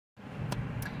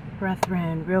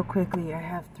Brethren, real quickly, I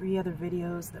have 3 other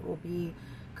videos that will be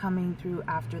coming through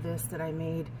after this that I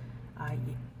made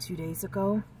 2 days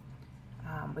ago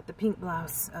with the pink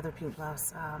blouse, other pink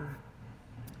blouse.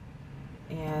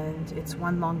 And it's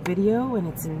one long video, and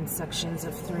it's in sections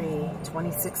of 3,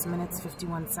 26 minutes,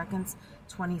 51 seconds,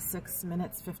 26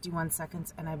 minutes, 51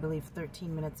 seconds, and I believe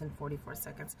 13 minutes and 44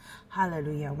 seconds.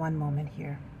 Hallelujah. One moment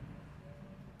here.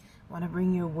 I want to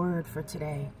bring you a word for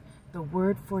today. The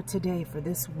word for today, for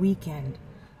this weekend,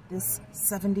 this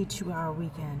 72-hour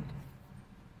weekend.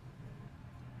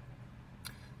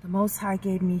 The Most High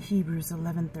gave me Hebrews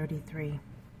 11:33.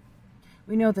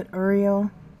 We know that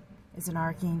Uriel is an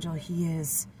archangel. He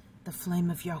is the flame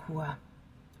of Yahuwah,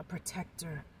 a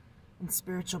protector in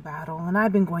spiritual battle. And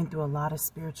I've been going through a lot of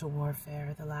spiritual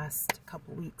warfare the last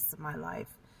couple weeks of my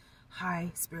life.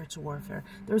 High spiritual warfare.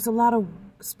 There's a lot of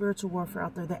spiritual warfare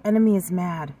out there. The enemy is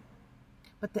mad.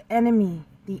 But the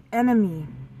enemy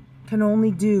can only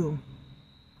do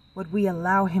what we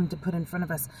allow him to put in front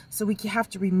of us. So we have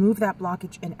to remove that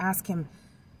blockage and ask him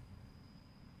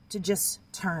to just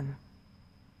turn.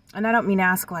 And I don't mean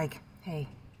ask like, hey,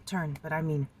 turn, but I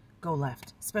mean go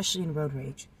left, especially in road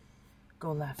rage.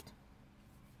 Go left.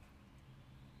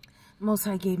 Most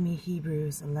High gave me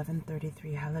Hebrews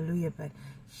 11:33. Hallelujah. But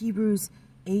Hebrews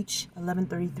H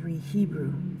 11:33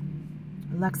 Hebrew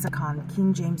lexicon,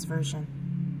 King James Version,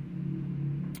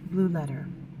 blue letter.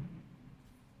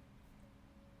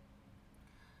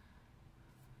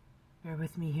 Bear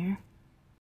with me here.